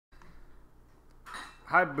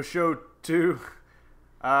Hi, Basho 2.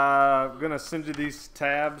 I'm going to send you these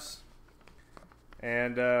tabs,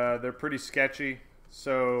 and they're pretty sketchy,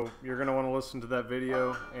 so you're going to want to listen to that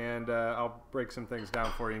video, and I'll break some things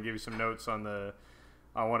down for you and give you some notes on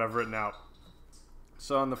what I've written out.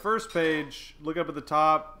 So on the first page, look up at the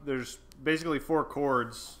top, there's basically 4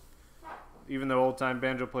 chords. Even though old-time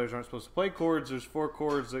banjo players aren't supposed to play chords, there's 4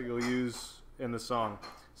 chords that you'll use in the song.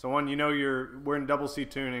 So one, we're in double C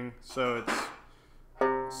tuning, so it's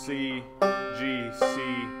C, G, C,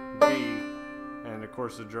 B, and of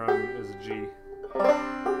course the drum is a G.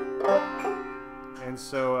 And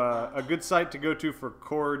so a good site to go to for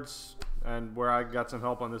chords, and where I got some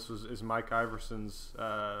help on this is Mike Iverson's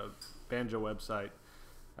banjo website.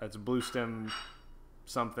 It's Bluestem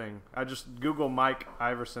something. I just Google Mike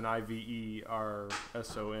Iverson,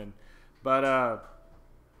 Iverson. But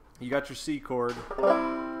you got your C chord.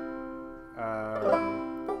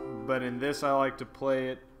 But in this, I like to play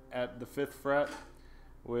it at the 5th fret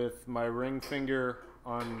with my ring finger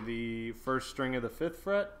on the 1st string of the 5th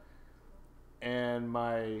fret and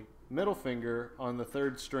my middle finger on the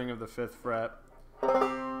 3rd string of the 5th fret.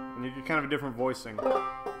 And you get kind of a different voicing. And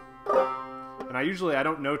I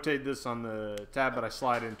don't notate this on the tab, but I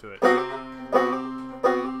slide into it.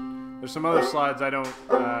 There's some other slides I don't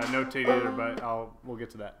notate either, but we'll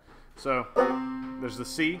get to that. So there's the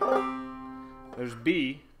C, there's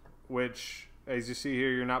B, which, as you see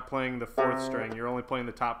here, you're not playing the 4th string, you're only playing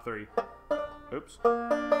the top 3. Oops. So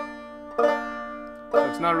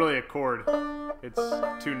it's not really a chord, it's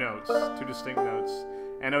 2 notes, 2 distinct notes.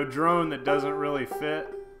 And a drone that doesn't really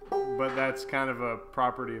fit, but that's kind of a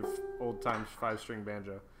property of old-time 5-string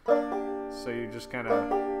banjo. So you just kind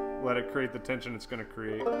of let it create the tension it's going to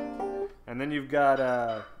create. And then you've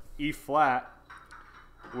got E flat,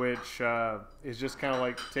 which is just kind of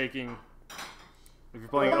like taking, if you're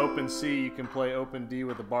playing open C, you can play open D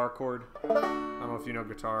with a bar chord. I don't know if you know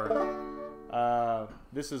guitar.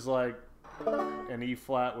 This is like an E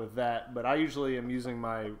flat with that, but I usually am using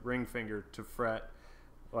my ring finger to fret,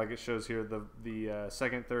 like it shows here, the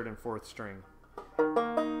 2nd, 3rd, and 4th string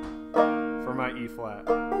for my E flat.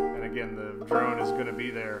 And again, the drone is going to be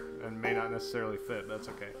there and may not necessarily fit. That's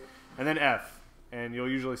okay. And then F, and you'll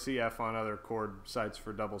usually see F on other chord sites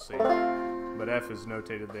for double C, but F is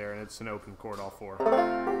notated there, and it's an open chord, all 4.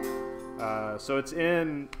 So it's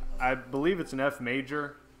in, I believe it's an F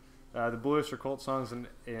major. The Blue Oyster Cult song's in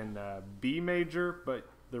B major, but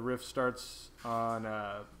the riff starts on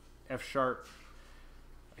F sharp.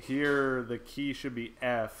 Here the key should be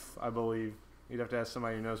F, I believe. You'd have to ask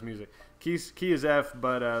somebody who knows music. Key is F,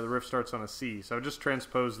 but the riff starts on a C. So I just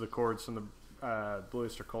transposed the chords from the Blue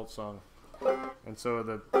Oyster Cult song, and so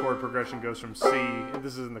the chord progression goes from C.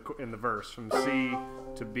 This is in the verse, from C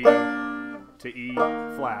to B to E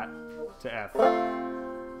flat to F,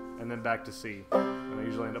 and then back to C. And I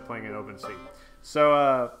usually end up playing an open C.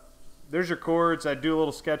 So there's your chords. I do a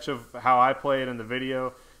little sketch of how I play it in the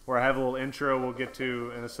video, where I have a little intro we'll get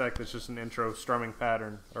to in a sec. That's just an intro strumming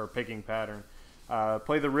pattern or picking pattern.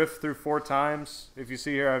 Play the riff through 4 times. If you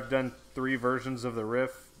see here, I've done 3 versions of the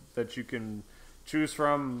riff that you can choose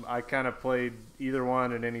from. I kind of played either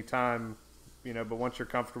one at any time, but once you're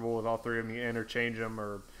comfortable with all 3 of them, you interchange them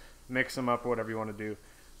or mix them up, whatever you want to do.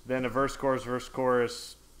 Then a verse,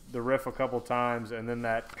 chorus, the riff a couple times, and then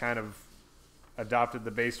that kind of adopted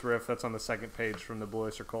the bass riff that's on the 2nd page from the Blue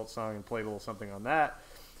Oyster Cult song and played a little something on that.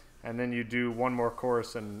 And then you do one more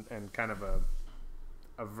chorus and kind of a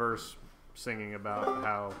verse singing about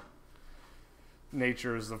how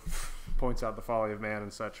nature points out the folly of man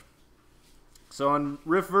and such. So on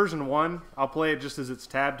riff version 1, I'll play it just as it's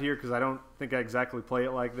tabbed here because I don't think I exactly play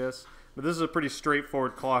it like this. But this is a pretty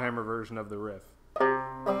straightforward clawhammer version of the riff.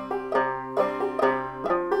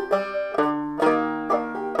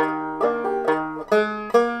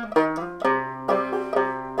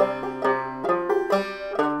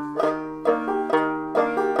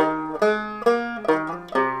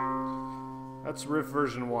 That's riff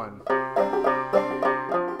version 1. I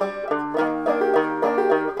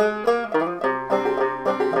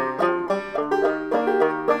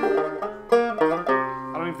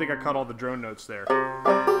don't even think I caught all the drone notes there.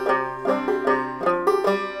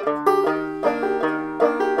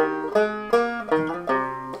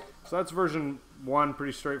 So that's version 1,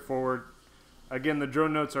 pretty straightforward. Again, the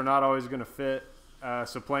drone notes are not always going to fit,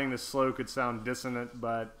 so playing this slow could sound dissonant,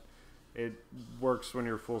 but it works when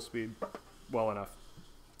you're full speed well enough.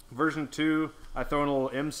 Version 2, I throw in a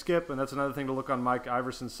little M skip, and that's another thing to look on Mike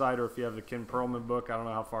Iverson's site, or if you have the Ken Perlman book. I don't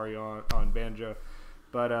know how far you are on banjo,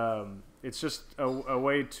 but it's just a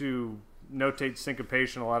way to notate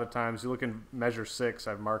syncopation a lot of times. You look in measure 6.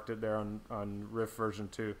 I've marked it there on riff version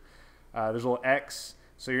 2. There's a little X.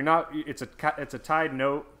 So you're not. It's a tied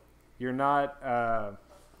note. You're not.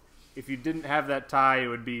 If you didn't have that tie, it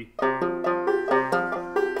would be.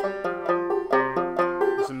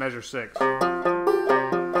 It's in measure 6.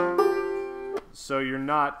 So you're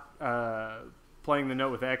not playing the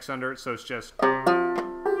note with X under it. So it's just.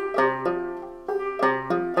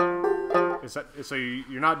 So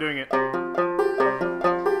you're not doing it.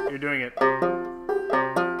 You're doing it.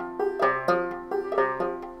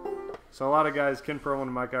 So a lot of guys, Ken Perlman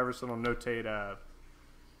and Mike Iverson, will notate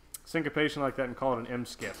syncopation like that and call it an M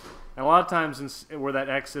skip. And a lot of times where that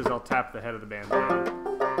X is, I'll tap the head of the banjo.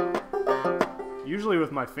 Usually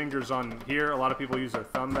with my fingers on here. A lot of people use their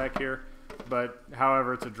thumb back here. But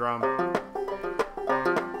however, it's a drum.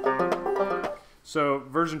 So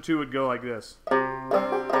version 2 would go like this.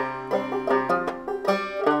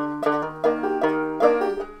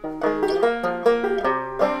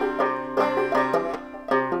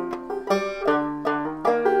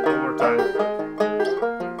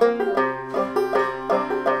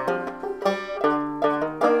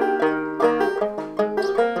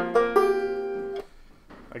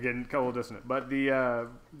 Again, a little dissonant, but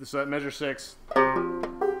so at measure 6,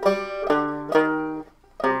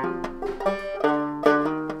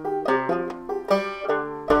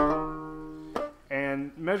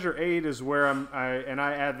 and measure 8 is where I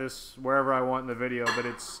add this wherever I want in the video, but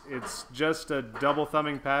it's just a double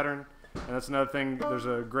thumbing pattern, and that's another thing. There's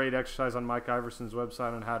a great exercise on Mike Iverson's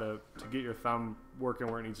website on how to get your thumb working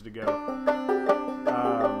where it needs to go.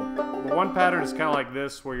 One pattern is kind of like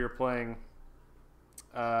this, where you're playing.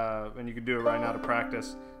 And you can do it right now to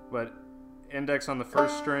practice, but index on the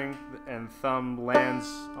first string and thumb lands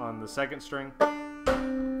on the second string,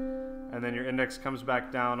 and then your index comes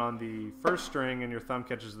back down on the first string and your thumb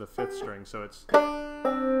catches the 5th string. So it's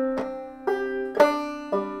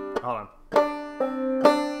hold on.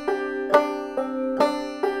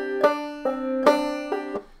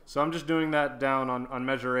 So I'm just doing that down on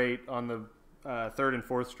measure 8 on the 3rd and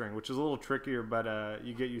 4th string, which is a little trickier, but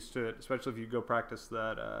you get used to it, especially if you go practice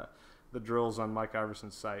that the drills on Mike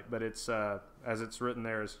Iverson's site. But it's as it's written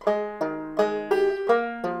there is,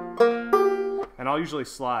 and I'll usually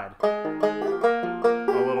slide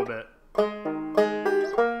a little bit.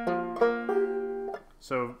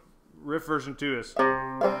 So riff version 2 is.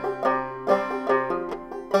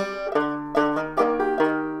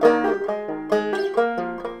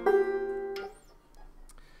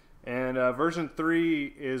 Version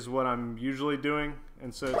 3 is what I'm usually doing,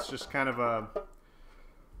 and so it's just kind of a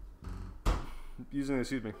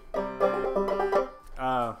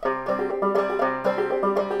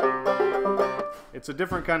it's a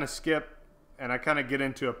different kind of skip, and I kind of get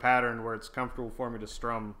into a pattern where it's comfortable for me to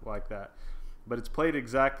strum like that, but it's played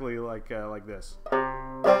exactly like this.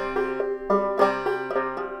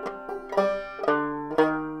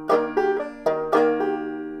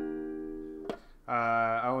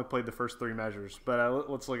 Played the first 3 measures, but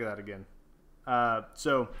let's look at that again.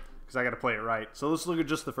 So, because I got to play it right. So let's look at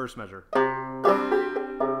just the first measure.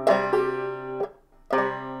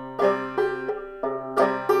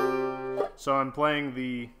 So I'm playing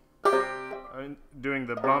doing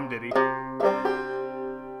the bum ditty,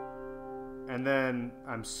 and then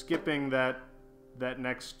I'm skipping that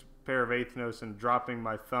next pair of 8th notes and dropping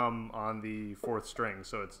my thumb on the 4th string.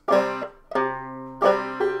 So it's.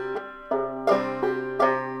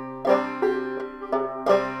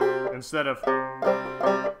 Instead of,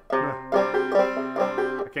 I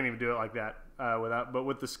can't even do it like that but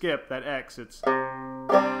with the skip, that X, it's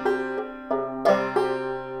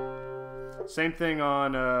same thing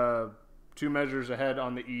on 2 measures ahead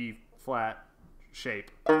on the E flat shape,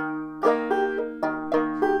 and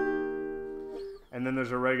then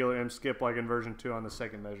there's a regular M skip like in version 2 on the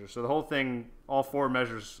 2nd measure. So the whole thing, all 4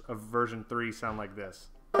 measures of version 3 sound like this.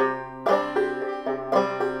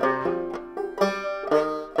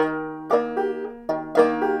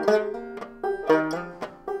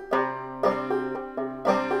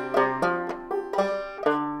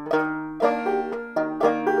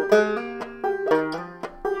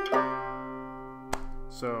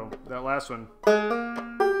 So that last one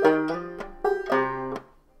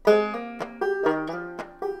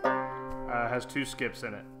has 2 skips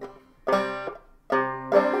in it.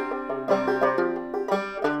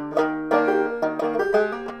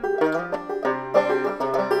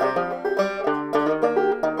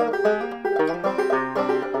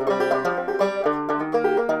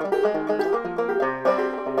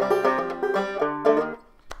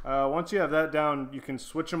 Once you have that down, you can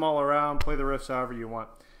switch them all around, play the riffs however you want.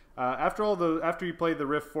 After you play the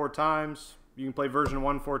riff 4 times, you can play version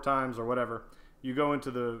 1 4 times or whatever. You go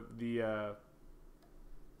into the I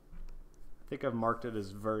think I've marked it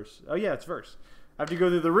as verse. Oh yeah, it's verse. After you go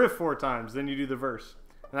through the riff 4 times, then you do the verse,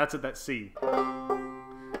 and that's at that C.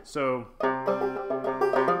 So.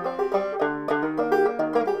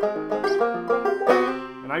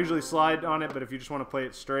 And I usually slide on it, but if you just want to play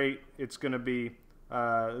it straight, it's going to be,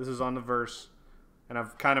 this is on the verse, and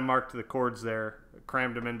I've kind of marked the chords there,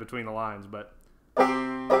 crammed them in between the lines, but.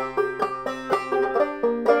 And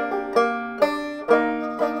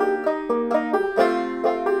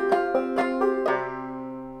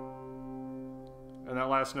that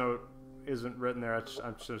last note isn't written there,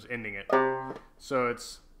 I'm just ending it. So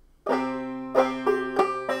it's.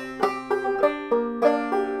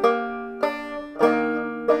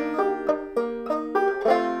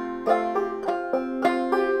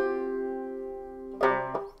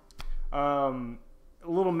 A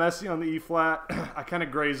little messy on the E flat. I kind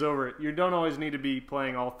of graze over it. You don't always need to be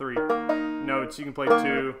playing all 3 notes. You can play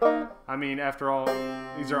 2. I mean, after all,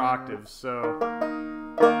 these are octaves, so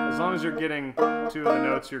as long as you're getting 2 of the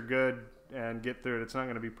notes, you're good and get through it. It's not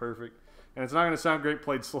going to be perfect, and it's not going to sound great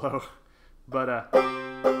played slow, but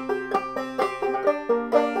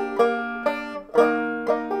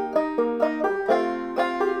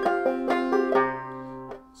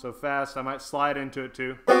so fast, I might slide into it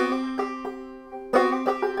too.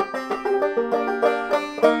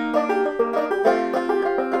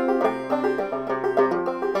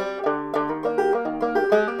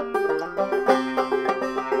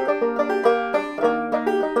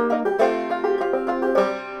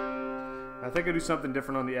 I think I do something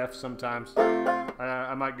different on the F sometimes.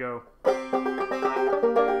 I might go.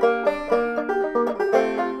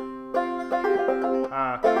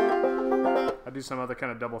 I do some other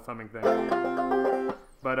kind of double thumbing thing.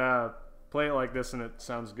 But play it like this and it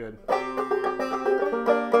sounds good.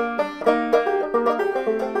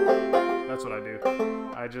 That's what I do.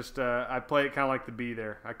 I just I play it kind of like the B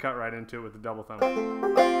there. I cut right into it with the double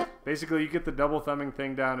thumb. Basically, you get the double thumbing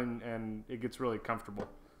thing down and it gets really comfortable.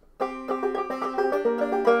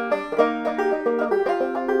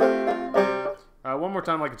 One more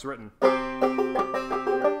time like it's written.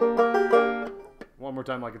 One more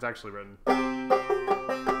time like it's actually written.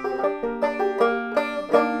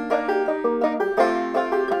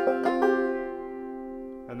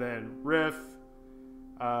 And then riff.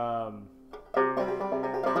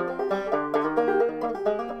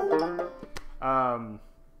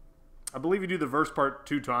 I believe you do the verse part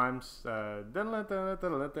 2 times. I don't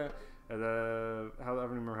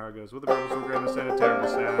remember how it goes. With the purpose of greatness and a terrible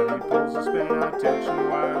sound, he pulls the spinning out tension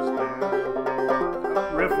wires down.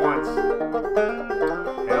 Riff once.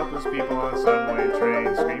 Helpless people on subway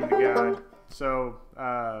train scream to God. So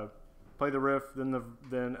play the riff,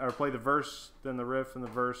 or play the verse, then the riff and the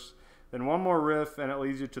verse, then one more riff, and it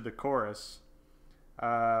leads you to the chorus.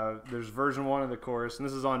 There's version 1 of the chorus, and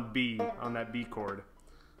this is on B, on that B chord.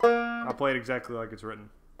 I'll play it exactly like it's written.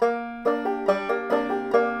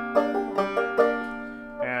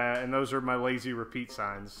 And those are my lazy repeat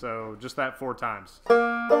signs, so just that 4 times.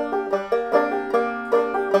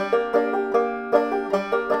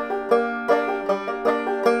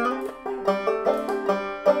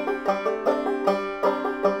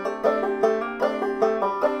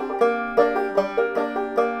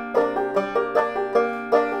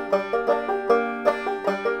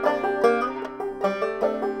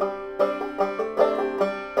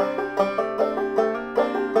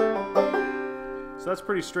 So that's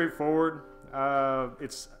pretty straightforward.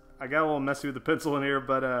 I got a little messy with the pencil in here,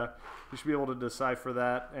 but you should be able to decipher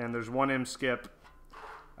that. And there's 1 M skip.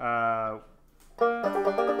 When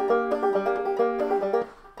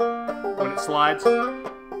it slides.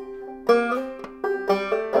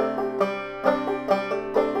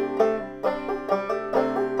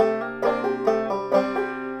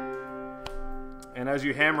 And as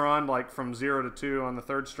you hammer on, like from 0 to 2 on the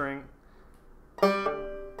 3rd string,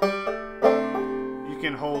 you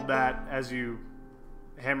can hold that as you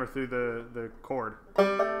hammer through the chord,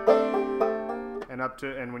 and up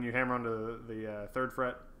to, and when you hammer onto the 3rd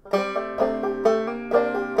fret.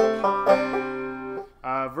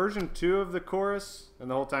 Version 2 of the chorus, and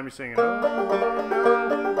the whole time you're singing, oh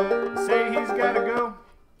no, say he's gotta go.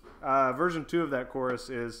 Version 2 of that chorus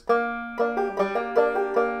is.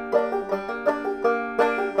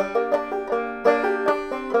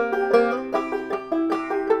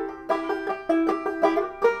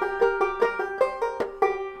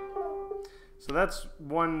 So that's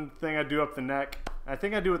one thing I do up the neck. I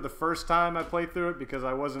think I do it the first time I play through it because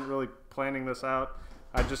I wasn't really planning this out.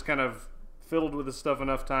 I just kind of fiddled with this stuff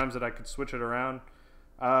enough times that I could switch it around.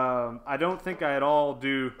 I don't think I at all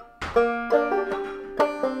do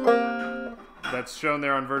that's shown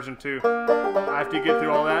there on version 2. After you get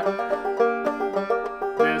through all that,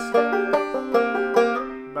 this,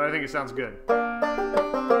 but I think it sounds good.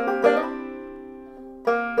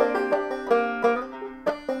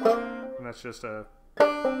 And that's just a...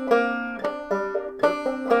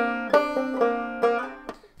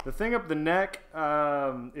 The thing up the neck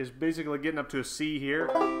is basically getting up to a C here,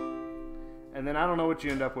 and then I don't know what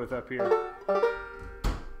you end up with up here.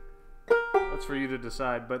 That's for you to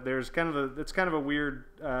decide. But there's it's kind of a weird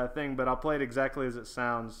thing, but I'll play it exactly as it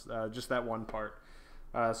sounds, just that one part.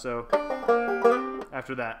 So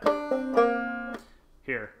after that,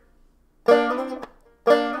 here.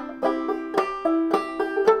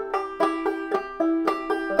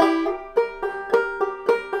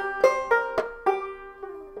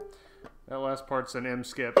 That last part's an M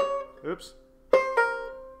skip. Oops.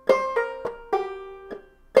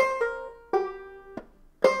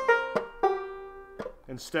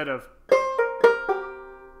 Instead of...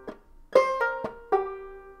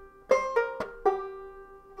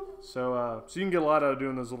 So you can get a lot out of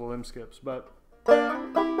doing those little M skips, but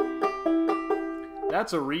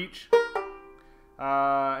that's a reach,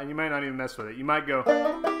 and you might not even mess with it. You might go... As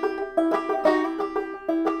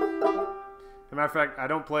a matter of fact, I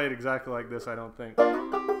don't play it exactly like this, I don't think.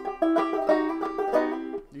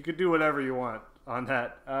 You could do whatever you want on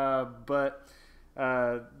that, but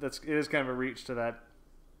it is kind of a reach to that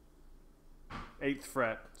 8th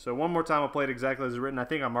fret. So one more time I'll play it exactly as it's written. I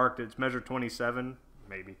think I marked it. It's measure 27,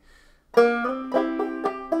 maybe.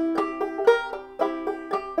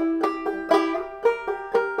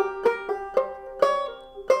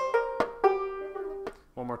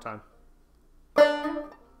 One more time.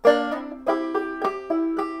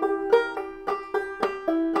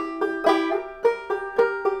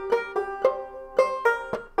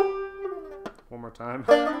 One more time.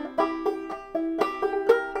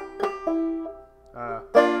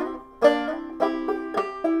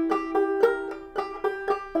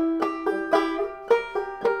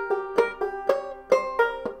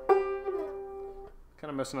 Kind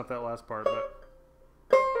of messing up that last part, but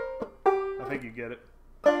I think you get it.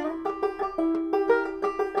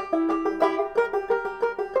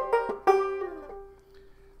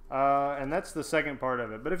 And that's the second part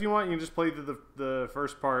of it. But if you want, you can just play through the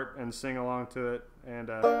first part and sing along to it. And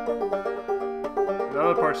the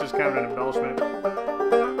other part's just kind of an embellishment.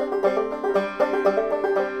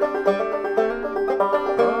 Oh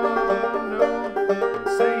no,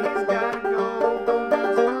 they say he's gotta go.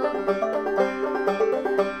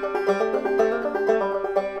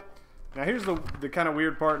 Now here's the kind of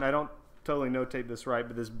weird part, and I don't totally notate this right,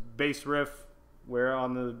 but this bass riff, where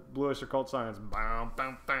on the Blue Oyster Cult song it's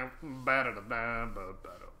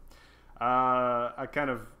I kind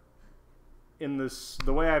of,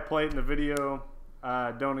 the way I play it in the video,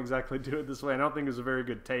 don't exactly do it this way. I don't think it was a very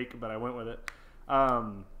good take, but I went with it.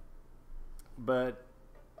 But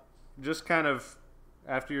just kind of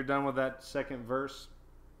after you're done with that second verse,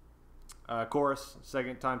 chorus,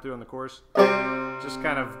 second time through on the chorus, just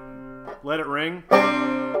kind of let it ring.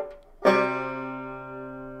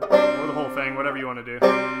 Whole thing, whatever you want to do. 3,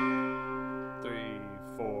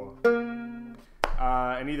 4,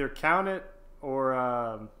 and either count it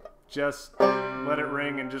or just let it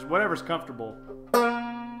ring and just whatever's comfortable.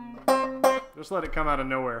 Just let it come out of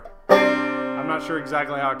nowhere. I'm not sure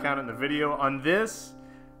exactly how I count it in the video. On this,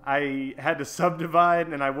 I had to subdivide,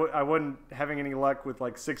 and I wasn't having any luck with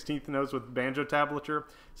like 16th notes with banjo tablature.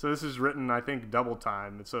 So this is written, I think, double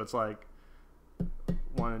time. So it's like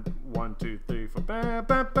 1, 2, 3, 4,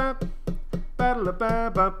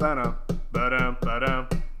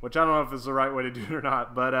 which I don't know if it's the right way to do it or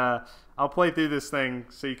not, but I'll play through this thing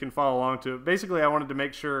so you can follow along to it. Basically, I wanted to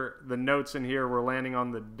make sure the notes in here were landing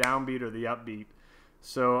on the downbeat or the upbeat,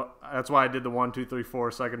 so that's why I did the 1, 2, 3,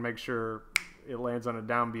 4, so I could make sure it lands on a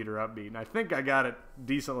downbeat or upbeat, and I think I got it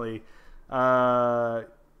decently.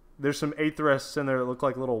 There's some 8th rests in there that look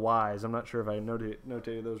like little Y's. I'm not sure if I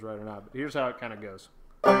notated those right or not, but here's how it kind of goes.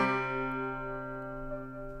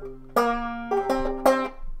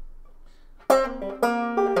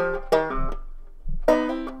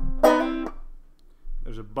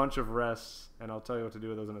 There's a bunch of rests, and I'll tell you what to do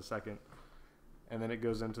with those in a second. And then it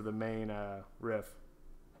goes into the main riff.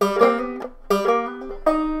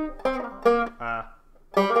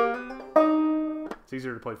 It's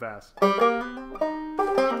easier to play fast.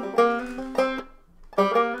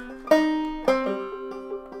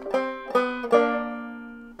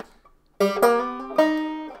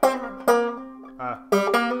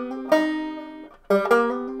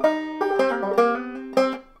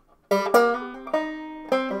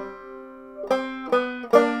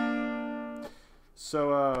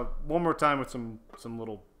 time with some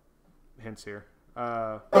little hints here,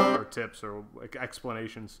 or tips or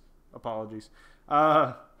explanations. Apologies.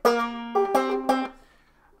 I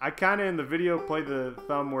kind of in the video play the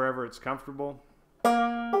thumb wherever it's comfortable.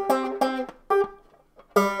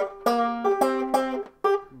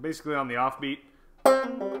 Basically on the offbeat.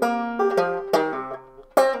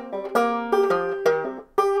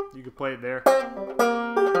 You can play it there.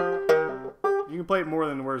 You can play it more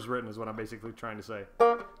than where's written is what I'm basically trying to say.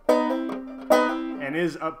 And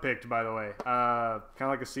is up-picked, by the way. Kind of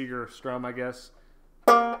like a Seeger strum, I guess.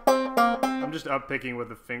 I'm just up-picking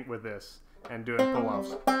with this and doing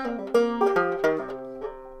pull-offs.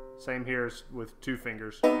 Same here as with 2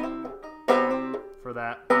 fingers for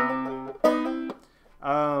that.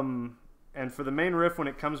 And for the main riff, when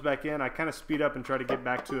it comes back in, I kind of speed up and try to get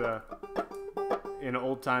back to an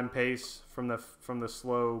old-time pace from the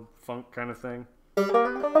slow funk kind of thing.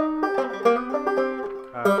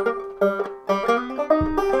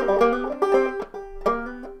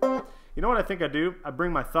 You know what I think I do? I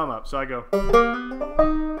bring my thumb up, so I go.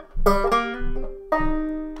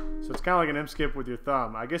 So it's kind of like an M skip with your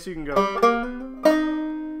thumb. I guess you can go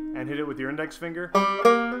and hit it with your index finger,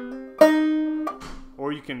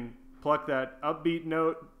 or you can pluck that upbeat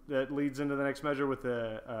note that leads into the next measure with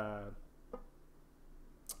an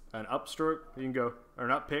upstroke. You can go, or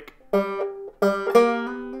an up pick.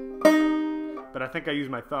 But I think I use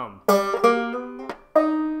my thumb.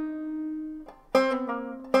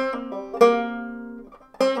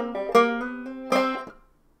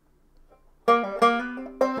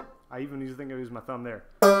 I even think I use my thumb there.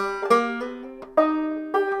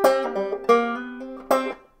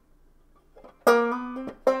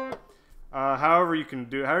 However you can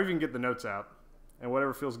get the notes out, and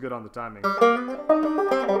whatever feels good on the timing.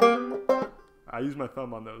 I use my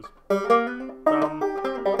thumb on those. Thumb,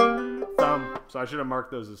 thumb. So I should have marked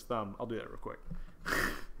those as thumb. I'll do that real quick.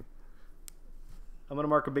 I'm gonna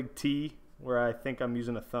mark a big T where I think I'm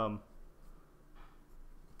using a thumb.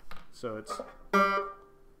 So it's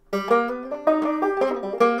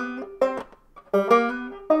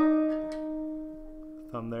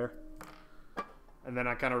thumb there. And then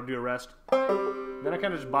I kind of do a rest. Then I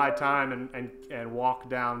kind of just buy time and walk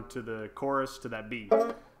down to the chorus to that beat.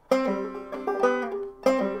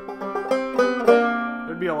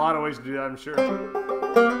 There'd be a lot of ways to do that, I'm sure.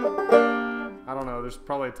 I don't know. There's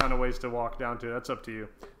probably a ton of ways to walk down to it. That's up to you.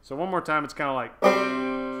 So one more time, it's kind of like.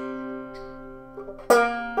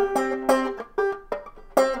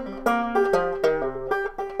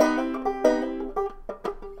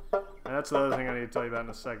 And that's the other thing I need to tell you about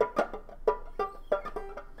in a second.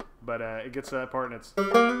 But it gets to that part and it's.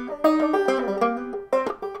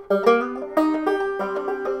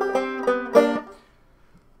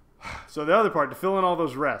 So the other part, to fill in all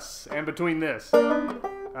those rests, and between this,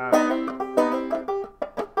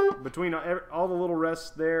 between all the little rests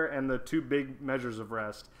there and the 2 big measures of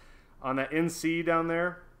rest, on that NC down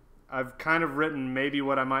there, I've kind of written maybe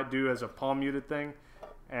what I might do as a palm muted thing.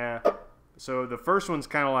 So the first one's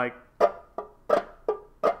kind of like.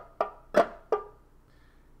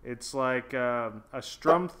 It's like a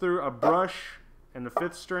strum through a brush and the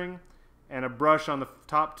 5th string, and a brush on the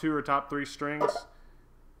top 2 or top 3 strings,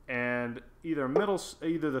 and either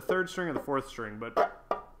the 3rd string or the 4th string. But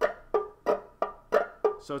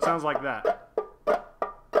so it sounds like that,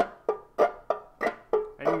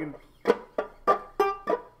 and you can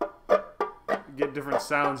get different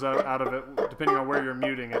sounds out of it depending on where you're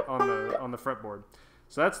muting it on the fretboard.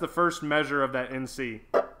 So that's the first measure of that NC.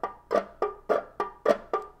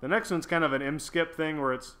 The next one's kind of an M skip thing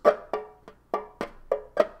where it's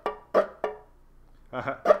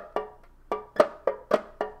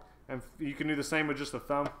and you can do the same with just the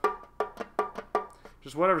thumb.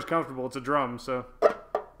 Just whatever's comfortable. It's a drum, so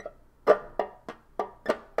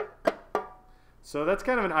that's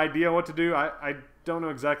kind of an idea what to do. I don't know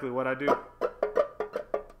exactly what I do.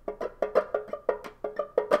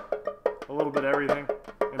 A little bit of everything,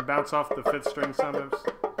 and bounce off the 5th string sometimes.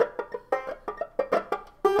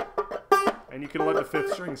 And you can let the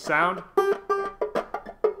 5th string sound.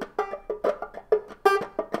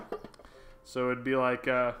 So it'd be like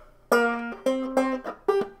the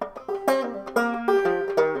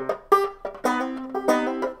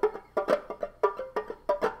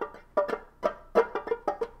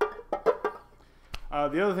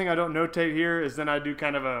other thing I don't notate here is then I do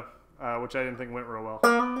kind of a which I didn't think went real well.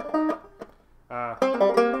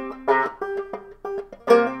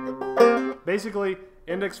 Basically,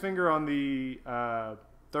 index finger on the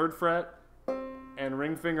 3rd fret and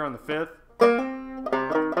ring finger on the 5th.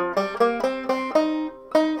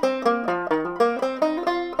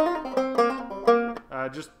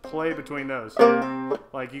 Just play between those.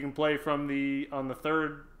 Like you can play from on the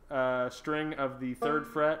third string of the 3rd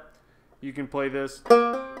fret. You can play this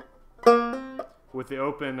with the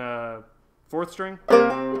open 4th string.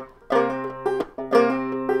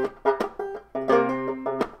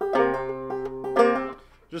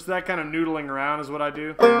 Just that kind of noodling around is what I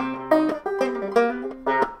do.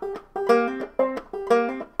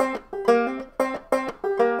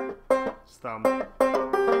 Thumb.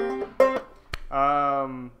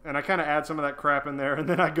 And I kind of add some of that crap in there, and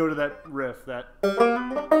then I go to that riff that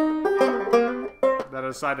I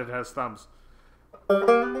decided has thumbs.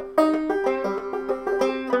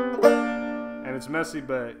 And it's messy,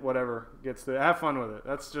 but whatever. Gets to have fun with it.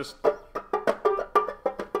 That's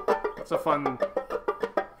a fun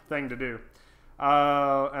thing to do.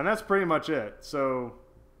 And that's pretty much it. So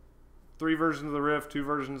 3 versions of the riff, 2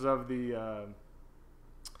 versions of the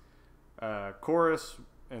chorus,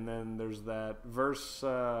 and then there's that verse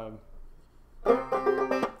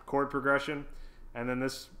chord progression, and then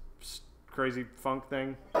this crazy funk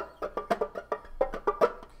thing,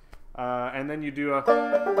 and then you do I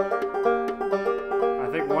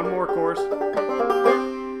think 1 more chorus,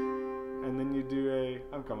 and then you do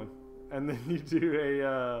I'm coming, and then you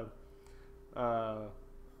do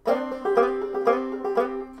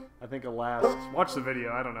I think a last, watch the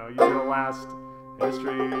video, I don't know, you do a last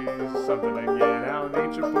history, something again, how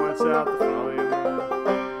nature points out the folly of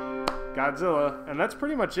Godzilla, and that's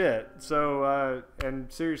pretty much it. So,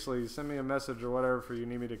 and seriously, send me a message or whatever if you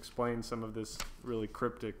need me to explain some of this really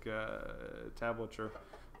cryptic tablature.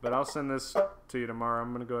 But I'll send this to you tomorrow. I'm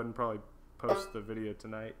going to go ahead and probably post the video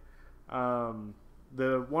tonight.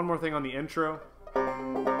 The one more thing on the intro.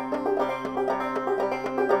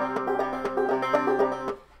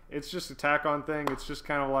 It's just a tack-on thing. It's just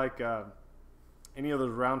kind of like any of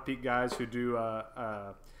those round peak guys who do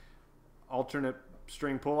alternate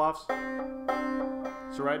string pull-offs.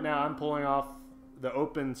 So right now I'm pulling off the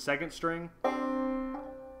open 2nd string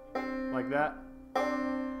like that.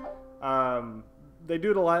 They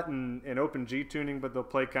do it a lot in open G tuning, but they'll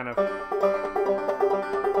play kind of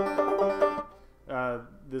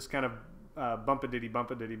this kind of bump-a-diddy,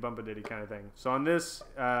 bump-a-diddy, bump-a-diddy kind of thing. So on this,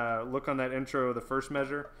 look on that intro of the 1st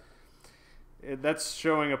measure. That's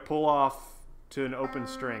showing a pull-off to an open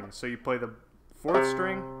string. So you play the 4th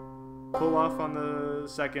string, pull off on the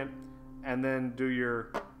 2nd, and then do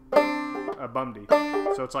your bumdy.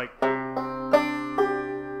 So it's like,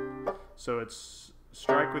 so it's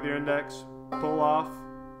strike with your index, pull off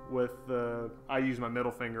with I use my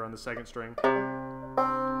middle finger on the 2nd string,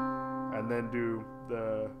 and then do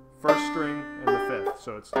the 1st string and the 5th.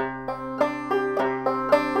 So it's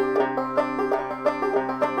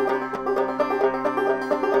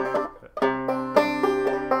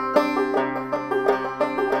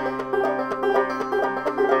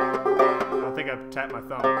tap my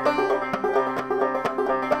thumb.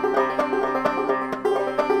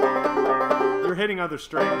 You're hitting other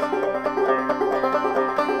strings,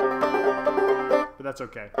 but that's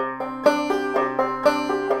okay.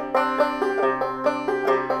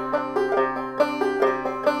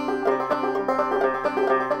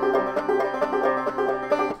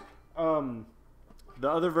 The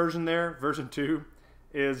other version there, version 2,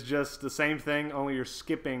 is just the same thing, only you're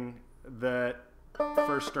skipping that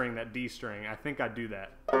 1st string, that D string. I think I do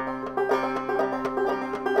that.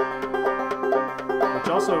 Which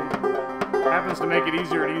also happens to make it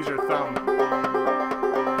easier to use your thumb.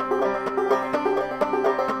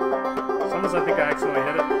 Sometimes I think I accidentally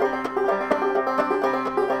hit it.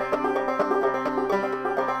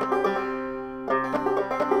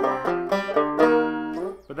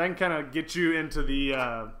 But then kind of get you into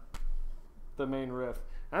the main riff.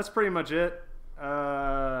 That's pretty much it.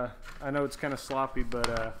 I know it's kind of sloppy,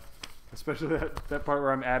 but especially that part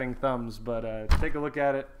where I'm adding thumbs. But take a look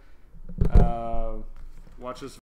at it. Watch this.